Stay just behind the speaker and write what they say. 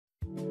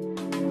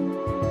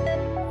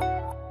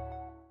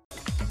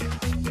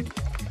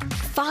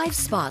5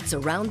 spots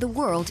around the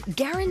world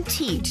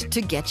guaranteed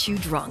to get you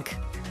drunk.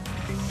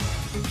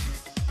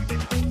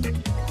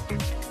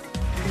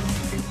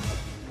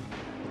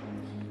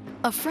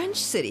 A French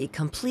city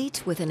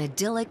complete with an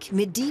idyllic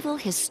medieval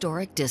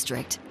historic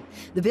district.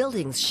 The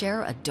buildings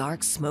share a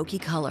dark, smoky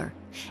color,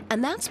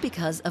 and that's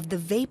because of the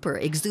vapor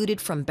exuded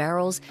from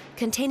barrels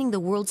containing the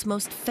world's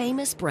most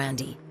famous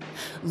brandy.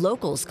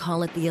 Locals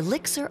call it the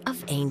elixir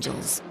of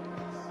angels.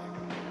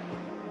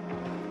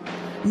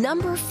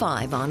 Number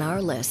 5 on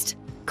our list,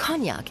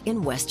 cognac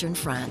in Western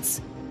France.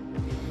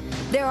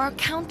 There are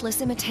countless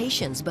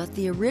imitations, but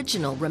the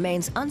original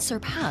remains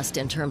unsurpassed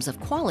in terms of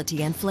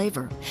quality and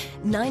flavor.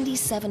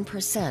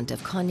 97%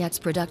 of cognac's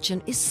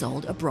production is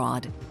sold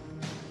abroad.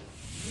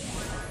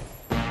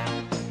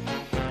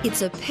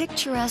 It's a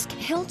picturesque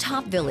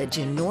hilltop village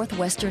in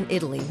northwestern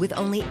Italy with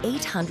only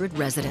 800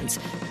 residents.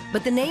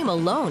 But the name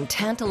alone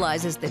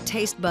tantalizes the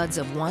taste buds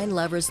of wine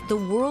lovers the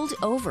world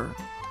over.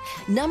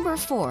 Number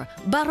 4,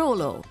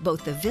 Barolo,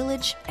 both the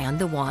village and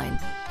the wine.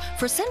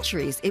 For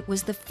centuries, it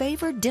was the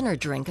favored dinner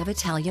drink of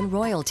Italian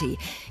royalty,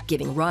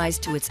 giving rise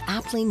to its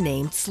aptly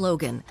named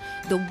slogan,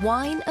 the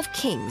wine of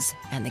kings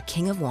and the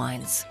king of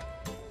wines.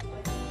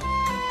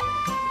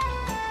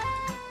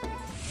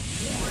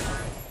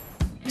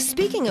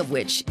 Speaking of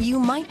which, you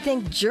might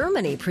think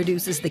Germany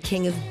produces the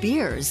king of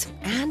beers,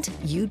 and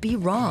you'd be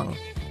wrong.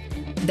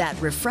 That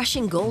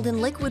refreshing golden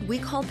liquid we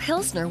call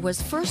Pilsner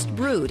was first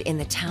brewed in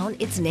the town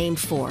it's named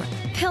for,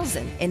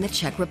 Pilsen in the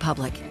Czech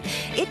Republic.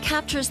 It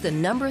captures the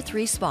number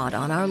 3 spot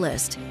on our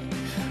list.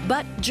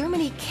 But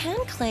Germany can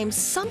claim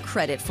some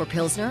credit for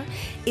Pilsner.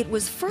 It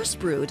was first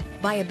brewed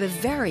by a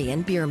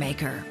Bavarian beer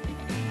maker.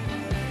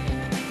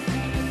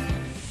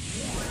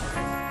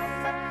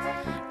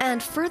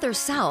 And further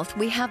south,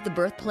 we have the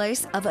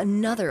birthplace of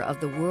another of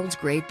the world's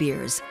great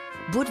beers,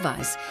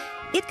 Budweiser.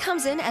 It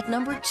comes in at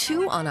number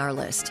 2 on our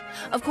list.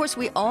 Of course,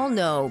 we all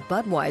know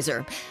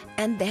Budweiser,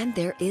 and then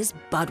there is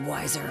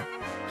Budweiser.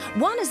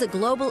 One is a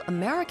global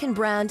American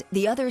brand,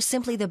 the other is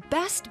simply the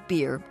best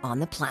beer on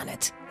the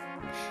planet.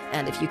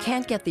 And if you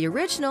can't get the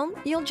original,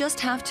 you'll just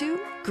have to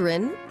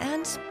grin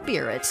and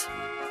beer it.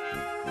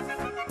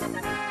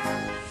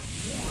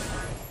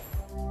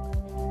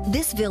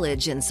 This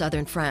village in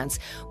southern France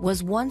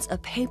was once a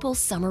papal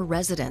summer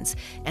residence,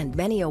 and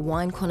many a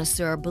wine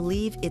connoisseur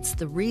believe it's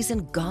the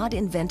reason God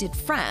invented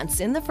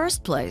France in the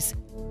first place.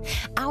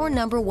 Our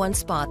number 1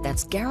 spot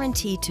that's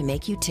guaranteed to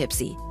make you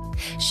tipsy,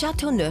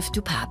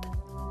 Châteauneuf-du-Pape.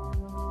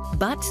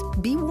 But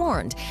be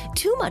warned,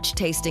 too much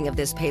tasting of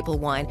this papal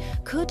wine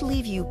could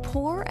leave you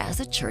poor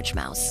as a church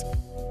mouse.